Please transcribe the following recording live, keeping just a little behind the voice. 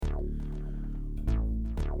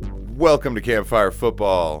Welcome to Campfire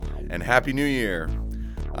Football, and Happy New Year.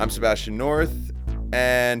 I'm Sebastian North,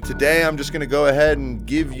 and today I'm just going to go ahead and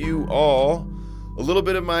give you all a little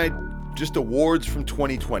bit of my just awards from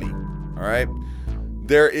 2020, all right?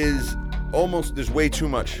 There's way too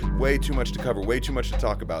much to cover, way too much to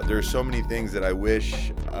talk about. There are so many things that I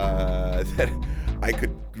wish that I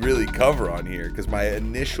could really cover on here, because my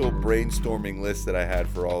initial brainstorming list that I had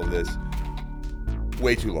for all of this,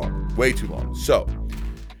 way too long. So,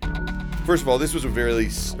 first of all, this was a really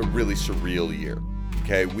surreal year.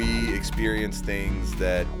 Okay, we experienced things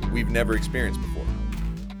that we've never experienced before.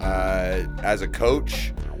 As a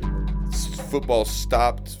coach, football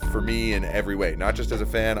stopped for me in every way. Not just as a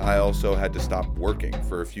fan, I also had to stop working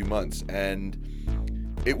for a few months. And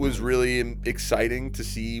it was really exciting to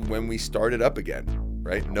see when we started up again,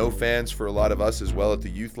 right? No fans for a lot of us as well at the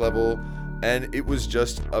youth level. And it was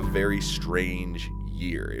just a very strange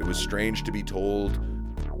year. It was strange to be told,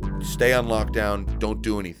 stay on lockdown, don't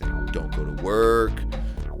do anything. Don't go to work,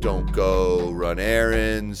 don't go run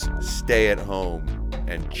errands, stay at home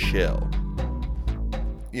and chill.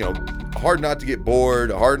 You know, hard not to get bored,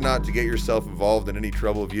 hard not to get yourself involved in any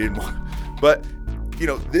trouble if you didn't want. But, you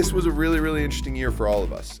know, this was a really interesting year for all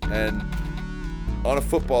of us. And on a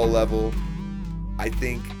football level, I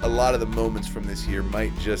think a lot of the moments from this year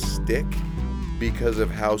might just stick because of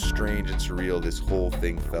how strange and surreal this whole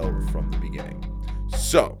thing felt from the beginning.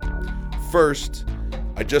 So, first,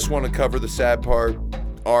 I just want to cover the sad part,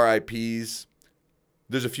 RIPs.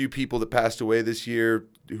 There's a few people that passed away this year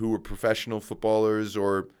who were professional footballers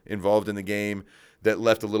or involved in the game that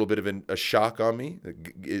left a little bit of a shock on me.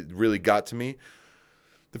 It really got to me.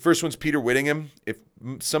 The first one's Peter Whittingham. If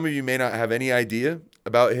some of you may not have any idea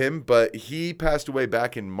about him, but he passed away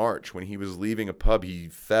back in March when he was leaving a pub. He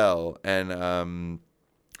fell and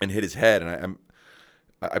hit his head, and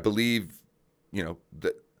I believe, you know,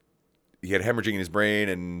 that he had hemorrhaging in his brain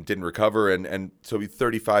and didn't recover, and so he's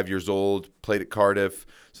 35 years old, played at Cardiff.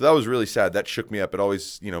 So that was really sad. That shook me up. It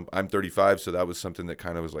always, you know, I'm 35, so that was something that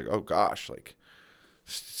kind of was like, oh gosh, like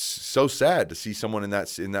so sad to see someone in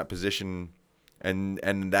that position and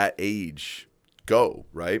that age go,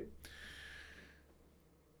 right?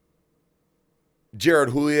 Gerard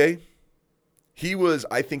Houllier, he was,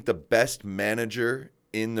 I think, the best manager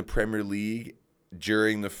in the Premier League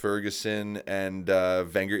during the Ferguson and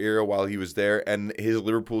Wenger era while he was there, and his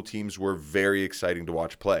Liverpool teams were very exciting to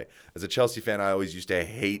watch play. As a Chelsea fan, I always used to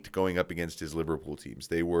hate going up against his Liverpool teams.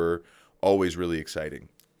 They were always really exciting,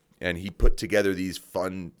 and he put together these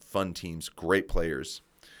fun teams, great players.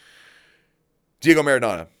 Diego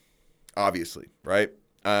Maradona, obviously, right?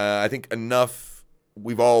 I think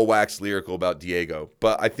we've all waxed lyrical about Diego,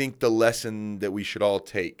 but I think the lesson that we should all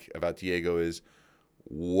take about Diego is,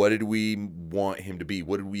 what did we want him to be?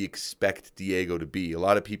 What did we expect Diego to be? A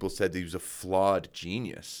lot of people said that he was a flawed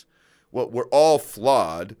genius. Well, we're all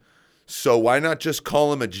flawed, so why not just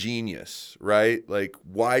call him a genius, right? Like,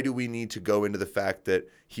 why do we need to go into the fact that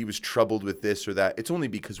he was troubled with this or that? It's only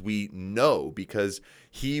because we know, because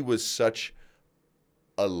he was such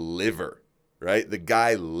a liver, right? The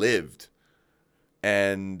guy lived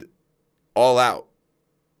and all out.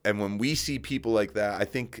 And when we see people like that, I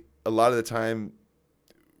think a lot of the time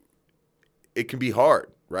it can be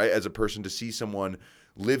hard, right, as a person to see someone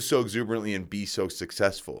live so exuberantly and be so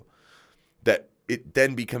successful that it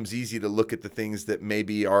then becomes easy to look at the things that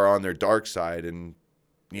maybe are on their dark side and,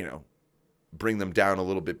 you know, bring them down a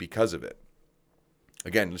little bit because of it.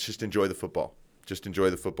 Again, let's just enjoy the football. Just enjoy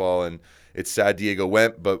the football. And it's sad Diego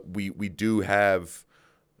went, but we do have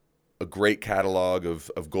a great catalog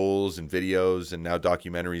of goals and videos and now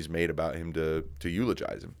documentaries made about him to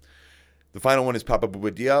eulogize him. The final one is Papa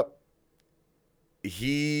Bouba Diop.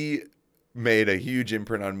 He made a huge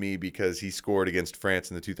imprint on me because he scored against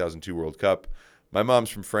France in the 2002 World Cup. My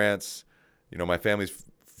mom's from France. You know, my family's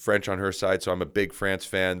French on her side, so I'm a big France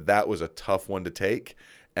fan. That was a tough one to take.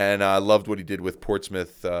 And I loved what he did with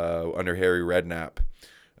Portsmouth under Harry Redknapp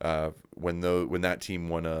when that team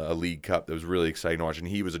won a League Cup. That was really exciting to watch, and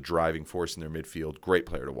he was a driving force in their midfield. Great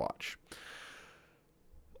player to watch.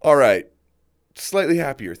 All right, slightly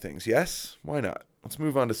happier things, yes? Why not? Let's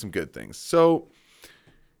move on to some good things. So,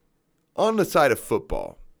 on the side of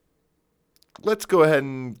football, let's go ahead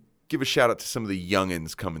and give a shout out to some of the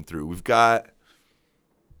youngins coming through. We've got,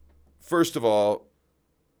 first of all,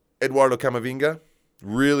 Eduardo Camavinga.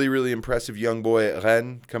 Really impressive young boy at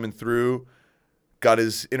Rennes coming through. Got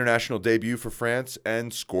his international debut for France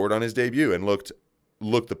and scored on his debut and looked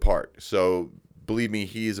the part. So believe me,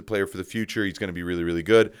 he is a player for the future. He's going to be really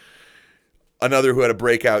good. Another who had a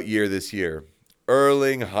breakout year this year,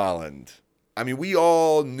 Erling Haaland. I mean, we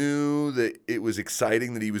all knew that it was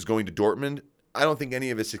exciting that he was going to Dortmund. I don't think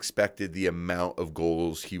any of us expected the amount of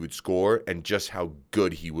goals he would score and just how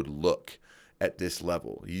good he would look at this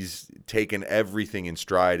level. He's taken everything in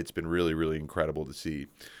stride. It's been really, really incredible to see.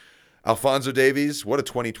 Alphonso Davies, what a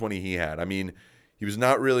 2020 he had. I mean, he was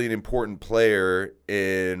not really an important player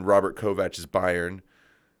in Robert Kovac's Bayern.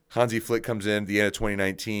 Hansi Flick comes in at the end of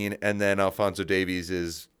 2019, and then Alphonso Davies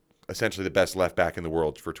is essentially the best left back in the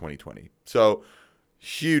world for 2020. So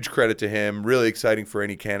huge credit to him. Really exciting for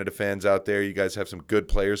any Canada fans out there. You guys have some good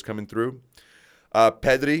players coming through.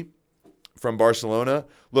 Pedri from Barcelona.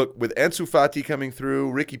 Look, with Ansu Fati coming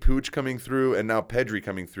through, Ricky Puig coming through, and now Pedri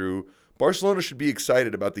coming through, Barcelona should be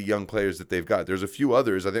excited about the young players that they've got. There's a few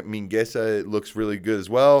others. I think Mingueza looks really good as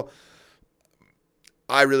well.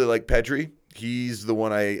 I really like Pedri. He's the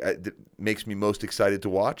one that makes me most excited to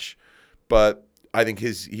watch. But I think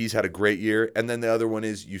he's had a great year. And then the other one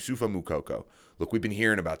is Youssoufa Moukoko. Look, we've been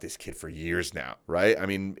hearing about this kid for years now, right? I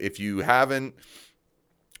mean, if you haven't,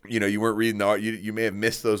 you weren't reading you may have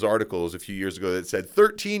missed those articles a few years ago that said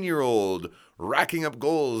 13-year-old racking up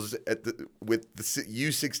goals with the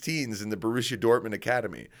U16s in the Borussia Dortmund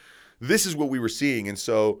Academy. This is what we were seeing, and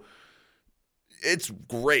so it's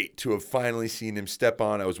great to have finally seen him step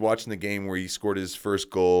on. I was watching the game where he scored his first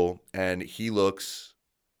goal, and he looks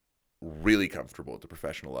really comfortable at the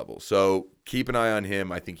professional level. So keep an eye on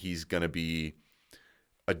him. I think he's going to be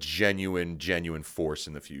a genuine force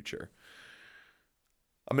in the future.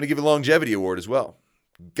 I'm going to give a longevity award as well.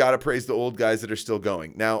 Got to praise the old guys that are still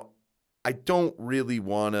going. Now, I don't really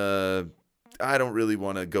want to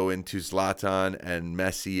go into Zlatan and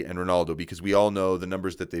Messi and Ronaldo because we all know the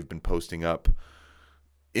numbers that they've been posting up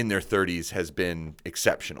in their 30s has been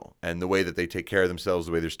exceptional. And the way that they take care of themselves,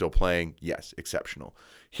 the way they're still playing, yes, exceptional.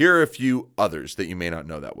 Here are a few others that you may not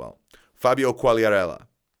know that well. Fabio Quagliarella,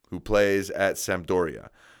 who plays at Sampdoria.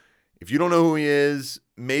 If you don't know who he is,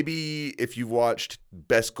 maybe if you've watched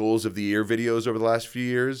best goals of the year videos over the last few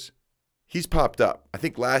years, he's popped up. I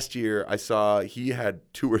think last year I saw he had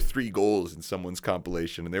 2 or 3 goals in someone's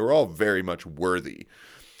compilation, and they were all very much worthy.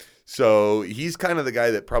 So he's kind of the guy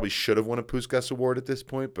that probably should have won a Puskas Award at this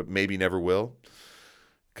point, but maybe never will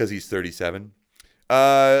because he's 37.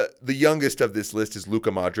 The youngest of this list is Luka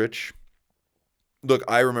Modric. Look,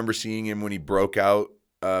 I remember seeing him when he broke out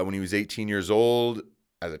when he was 18 years old.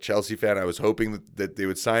 As a Chelsea fan, I was hoping that they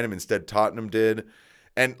would sign him. Instead, Tottenham did.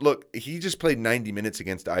 And look, he just played 90 minutes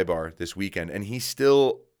against Eibar this weekend, and he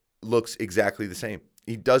still looks exactly the same.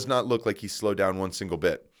 He does not look like he's slowed down one single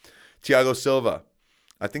bit. Thiago Silva,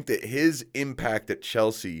 I think that his impact at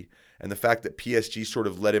Chelsea and the fact that PSG sort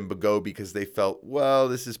of let him go because they felt, well,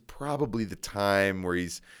 this is probably the time where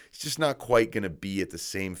he's just not quite going to be at the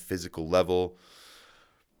same physical level.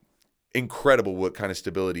 Incredible what kind of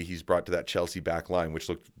stability he's brought to that Chelsea back line, which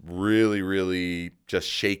looked really, really just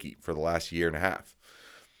shaky for the last year and a half.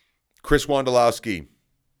 Chris Wondolowski,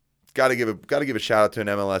 got to give a shout out to an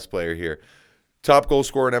MLS player here. Top goal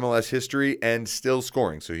scorer in MLS history and still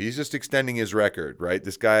scoring. So he's just extending his record, right?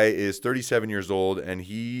 This guy is 37 years old and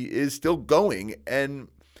he is still going, and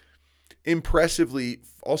impressively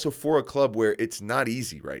also for a club where it's not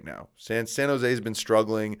easy right now. San Jose has been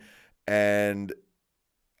struggling, and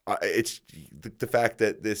it's the fact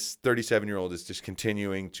that this 37-year-old is just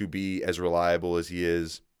continuing to be as reliable as he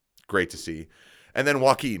is. Great to see. And then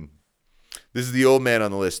Joaquin. This is the old man on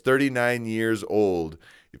the list, 39 years old.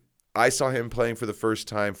 I saw him playing for the first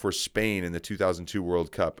time for Spain in the 2002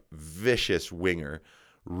 World Cup. Vicious winger.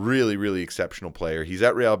 Really, really exceptional player. He's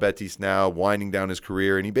at Real Betis now, winding down his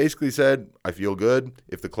career, and he basically said, I feel good.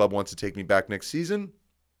 If the club wants to take me back next season,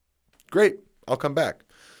 great, I'll come back.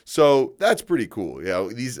 So that's pretty cool.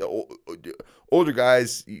 These older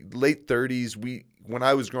guys, late 30s, when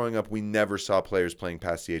I was growing up, we never saw players playing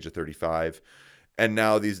past the age of 35. And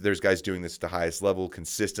now there's guys doing this at the highest level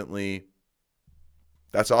consistently.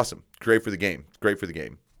 That's awesome. Great for the game.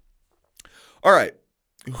 All right.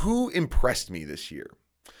 Who impressed me this year?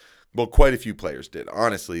 Well, quite a few players did.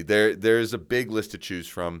 Honestly, there's a big list to choose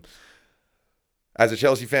from. As a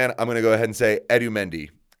Chelsea fan, I'm going to go ahead and say Edu Mendy.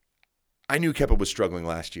 I knew Kepa was struggling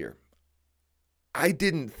last year. I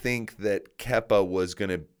didn't think that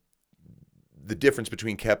the difference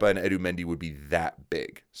between Kepa and Edu Mendy would be that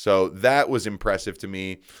big. So that was impressive to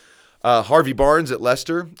me. Harvey Barnes at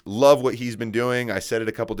Leicester. Love what he's been doing. I said it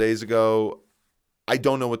a couple days ago. I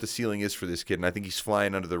don't know what the ceiling is for this kid, and I think he's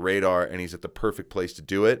flying under the radar, and he's at the perfect place to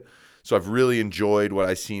do it. So I've really enjoyed what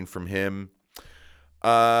I've seen from him.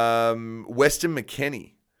 Weston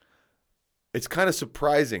McKennie. It's kind of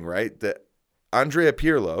surprising, right, that Andrea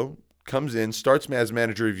Pirlo comes in, starts as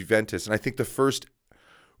manager of Juventus, and I think the first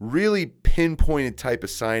really pinpointed type of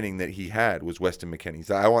signing that he had was Weston McKennie.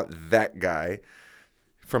 So I want that guy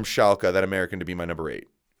from Schalke, that American, to be my number 8.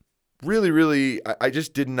 Really, really, I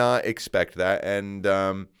just did not expect that. And,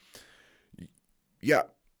 yeah,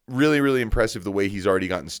 really, really impressive the way he's already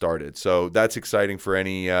gotten started. So that's exciting for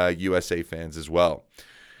any USA fans as well.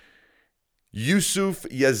 Yusuf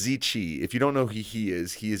Yazici, if you don't know who he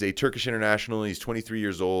is a Turkish international. He's 23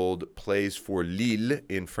 years old, plays for Lille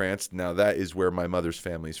in France. Now, that is where my mother's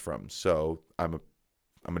family's from, so I'm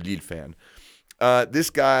a Lille fan. This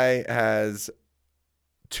guy has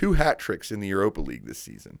 2 hat tricks in the Europa League this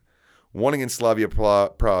season. One against Slavia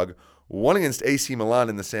Prague, one against AC Milan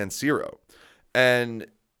in the San Siro. And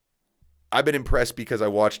I've been impressed because I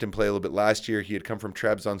watched him play a little bit last year. He had come from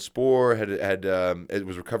Trabzonspor,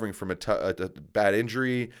 was recovering from a bad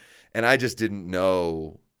injury, and I just didn't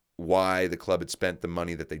know why the club had spent the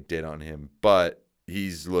money that they did on him. But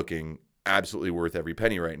he's looking absolutely worth every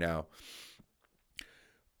penny right now.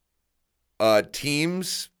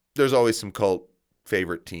 Teams, there's always some cult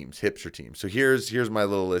favorite teams, hipster teams. So here's my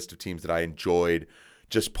little list of teams that I enjoyed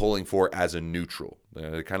just pulling for as a neutral.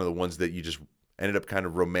 Kind of the ones that you just ended up kind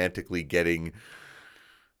of romantically getting.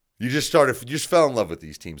 You just fell in love with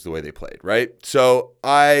these teams the way they played, right? So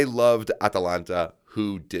I loved Atalanta.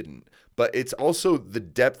 Who didn't? But it's also the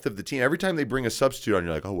depth of the team. Every time they bring a substitute on,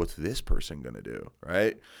 you're like, oh, what's this person going to do,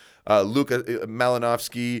 right? Luka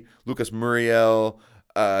Malinovsky, Lucas Muriel,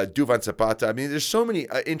 Duvan Zapata. I mean, there's so many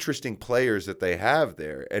interesting players that they have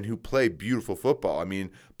there and who play beautiful football. I mean,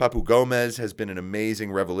 Papu Gomez has been an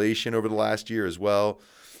amazing revelation over the last year as well.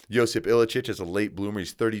 Josip Ilicic is a late bloomer.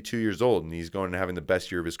 He's 32 years old, and he's going to having the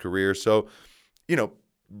best year of his career. So,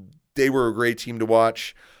 they were a great team to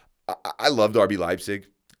watch. I loved RB Leipzig.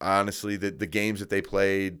 Honestly, the games that they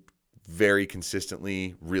played very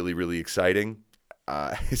consistently, really, really exciting.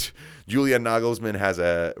 Julian Nagelsmann has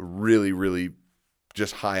a really, really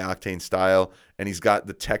just high-octane style, and he's got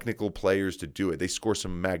the technical players to do it. They score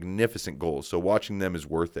some magnificent goals, so watching them is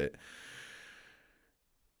worth it.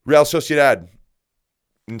 Real Sociedad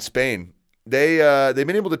in Spain, they've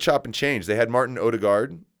been able to chop and change. They had Martin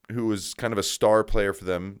Odegaard, who was kind of a star player for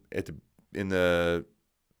them in the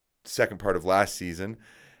second part of last season,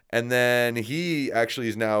 and then he actually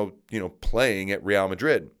is now playing at Real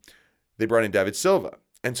Madrid. They brought in David Silva,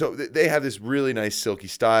 and so they have this really nice silky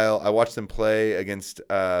style. I watched them play against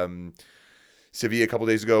Sevilla a couple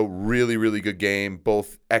days ago. Really, really good game.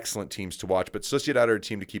 Both excellent teams to watch. But Sociedad are a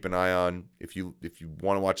team to keep an eye on. If you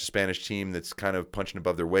want to watch a Spanish team that's kind of punching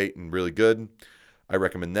above their weight and really good, I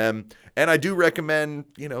recommend them. And I do recommend,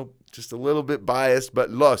 just a little bit biased,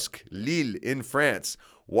 but LOSC, Lille in France.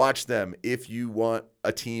 Watch them if you want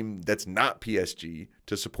a team that's not PSG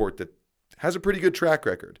to support that has a pretty good track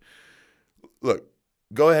record. Look,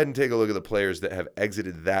 go ahead and take a look at the players that have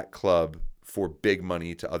exited that club for big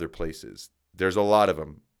money to other places. There's a lot of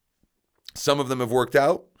them. Some of them have worked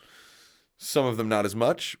out, some of them not as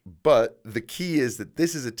much, but the key is that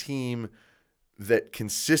this is a team that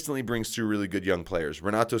consistently brings through really good young players.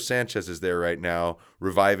 Renato Sanchez is there right now,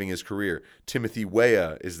 reviving his career. Timothy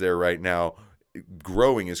Weah is there right now,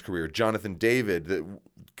 growing his career. Jonathan David, the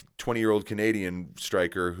 20-year-old Canadian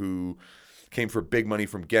striker who came for big money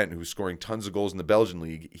from Ghent, who's scoring tons of goals in the Belgian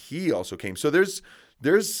league. He also came. So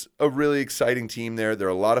there's a really exciting team there. They're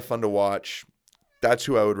a lot of fun to watch. That's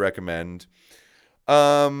who I would recommend.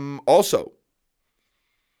 Also,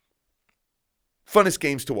 funnest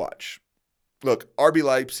games to watch. Look, RB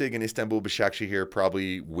Leipzig and Istanbul Başakşehir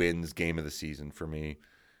probably wins game of the season for me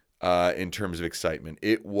in terms of excitement.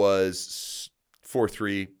 It was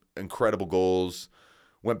 4-3, incredible goals,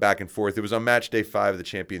 went back and forth. It was on match day 5 of the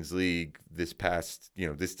Champions League this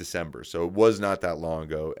December. So it was not that long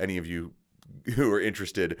ago. Any of you who are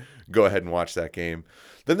interested, go ahead and watch that game.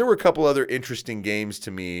 Then there were a couple other interesting games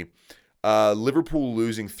to me. Liverpool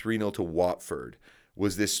losing 3-0 to Watford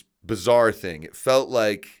was this bizarre thing. It felt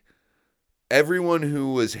like everyone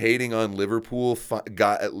who was hating on Liverpool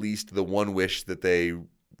got at least the one wish that they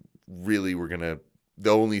really were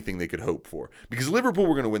the only thing they could hope for. Because Liverpool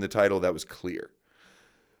were going to win the title, that was clear.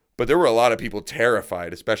 But there were a lot of people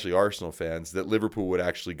terrified, especially Arsenal fans, that Liverpool would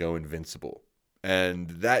actually go invincible. And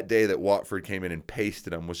that day that Watford came in and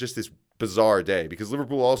pasted them was just this bizarre day because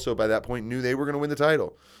Liverpool also by that point knew they were going to win the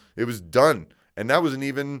title. It was done. And that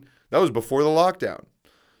was before the lockdown.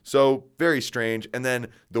 So very strange. And then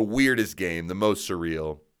the weirdest game, the most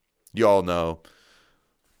surreal, you all know,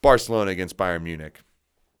 Barcelona against Bayern Munich.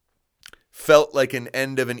 Felt like an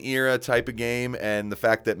end of an era type of game, and the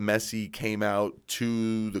fact that Messi came out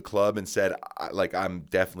to the club and said, I'm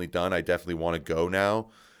definitely done. I definitely want to go now.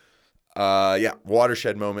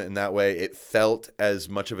 Watershed moment in that way. It felt as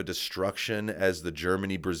much of a destruction as the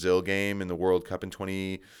Germany-Brazil game in the World Cup in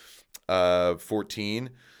 2014.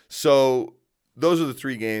 So those are the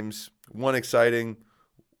 3 games. 1 exciting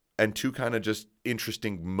and 2 kind of just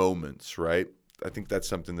interesting moments, right? I think that's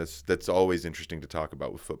something that's always interesting to talk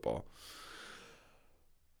about with football.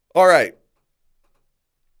 All right.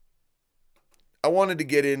 I wanted to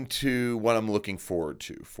get into what I'm looking forward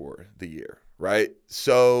to for the year, right?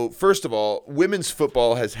 So, first of all, women's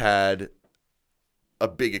football has had a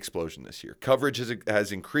big explosion this year. Coverage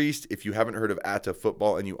has increased. If you haven't heard of ATA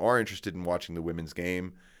Football and you are interested in watching the women's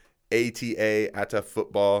game, ATA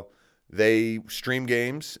Football, they stream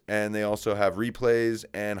games and they also have replays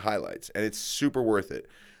and highlights, and it's super worth it.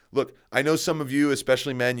 Look, I know some of you,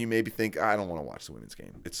 especially men, you maybe think, I don't want to watch the women's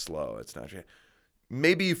game. It's slow. It's not.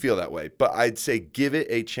 Maybe you feel that way, but I'd say give it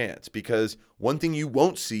a chance, because one thing you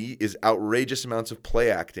won't see is outrageous amounts of play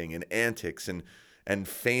acting and antics and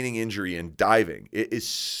feigning injury and diving. It is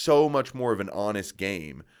so much more of an honest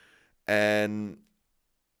game. And,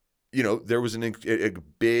 you know, there was a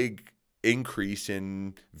big increase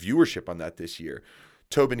in viewership on that this year.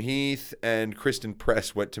 Tobin Heath and Kristen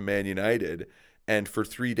Press went to Man United, and for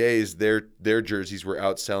 3 days, their jerseys were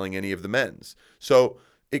outselling any of the men's. So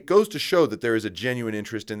it goes to show that there is a genuine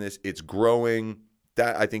interest in this. It's growing.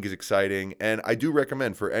 That, I think, is exciting. And I do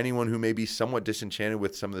recommend, for anyone who may be somewhat disenchanted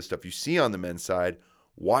with some of the stuff you see on the men's side,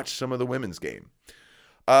 watch some of the women's game.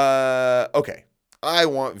 Okay. I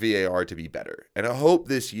want VAR to be better. And I hope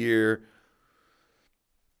this year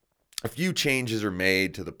a few changes are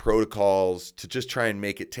made to the protocols to just try and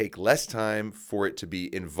make it take less time for it to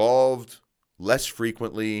be involved less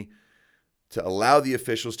frequently, to allow the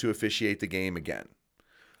officials to officiate the game again.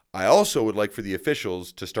 I also would like for the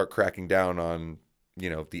officials to start cracking down on, you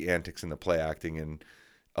know, the antics and the play acting and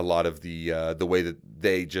a lot of the way that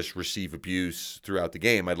they just receive abuse throughout the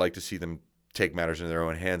game. I'd like to see them take matters in their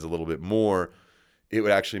own hands a little bit more. It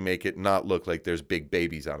would actually make it not look like there's big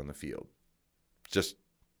babies out on the field. Just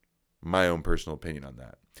my own personal opinion on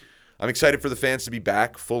that. I'm excited for the fans to be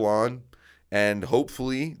back full on, and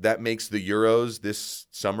hopefully that makes the Euros this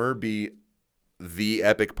summer be the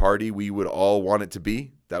epic party we would all want it to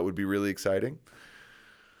be. That would be really exciting.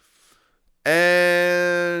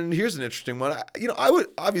 And here's an interesting one. I would,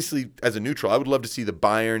 obviously, as a neutral, I would love to see the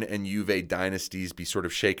Bayern and Juve dynasties be sort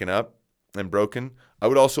of shaken up and broken. I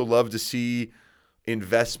would also love to see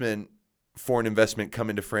foreign investment come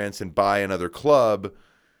into France and buy another club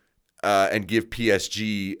and give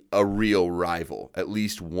PSG a real rival, at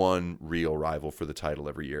least one real rival for the title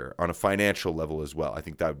every year on a financial level as well. I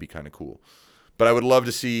think that would be kind of cool. But I would love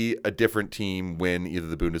to see a different team win either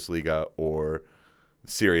the Bundesliga or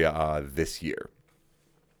Serie A this year.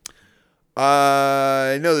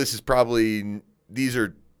 I know the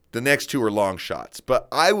next 2 are long shots, but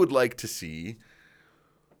I would like to see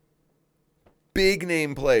big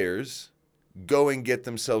name players go and get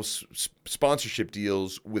themselves sponsorship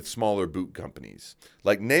deals with smaller boot companies.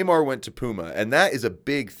 Like Neymar went to Puma, and that is a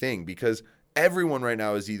big thing because everyone right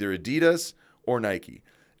now is either Adidas or Nike.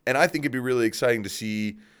 And I think it'd be really exciting to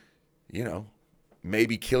see, you know,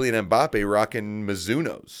 maybe Kylian Mbappe rocking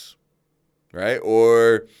Mizunos, right?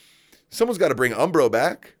 Or someone's got to bring Umbro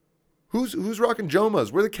back. Who's rocking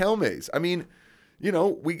Jomas? We're the Kelmes. I mean, you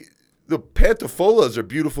know, the Pantofolas are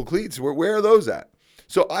beautiful cleats. Where are those at?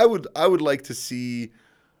 So I would like to see,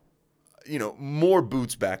 you know, more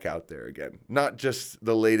boots back out there again, not just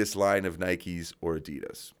the latest line of Nikes or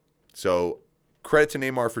Adidas. So credit to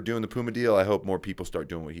Neymar for doing the Puma deal. I hope more people start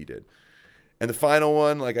doing what he did. And the final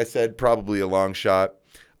one, like I said, probably a long shot.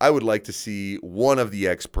 I would like to see one of the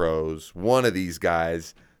ex-pros, one of these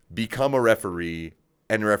guys, become a referee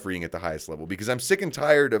and refereeing at the highest level, because I'm sick and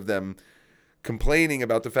tired of them complaining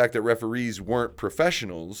about the fact that referees weren't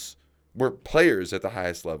professionals, weren't players at the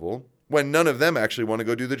highest level, when none of them actually want to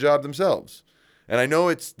go do the job themselves. And I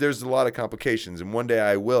know there's a lot of complications, and one day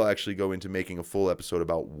I will actually go into making a full episode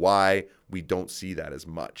about why we don't see that as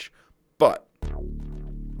much. But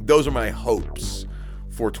those are my hopes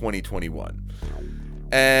for 2021.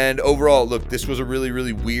 And overall, look, this was a really,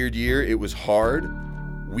 really weird year. It was hard.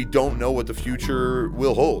 We don't know what the future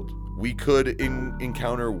will hold. We could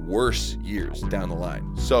encounter worse years down the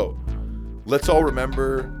line. So let's all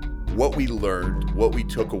remember what we learned, what we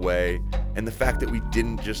took away, and the fact that we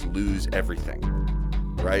didn't just lose everything,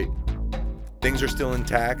 right? Things are still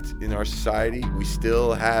intact in our society. We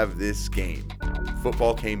still have this game.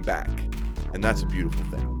 Football came back, and that's a beautiful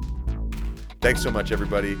thing. Thanks so much,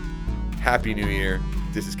 everybody. Happy New Year.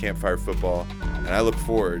 This is Campfire Football, and I look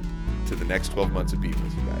forward to the next 12 months of being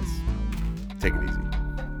with you guys. Take it easy.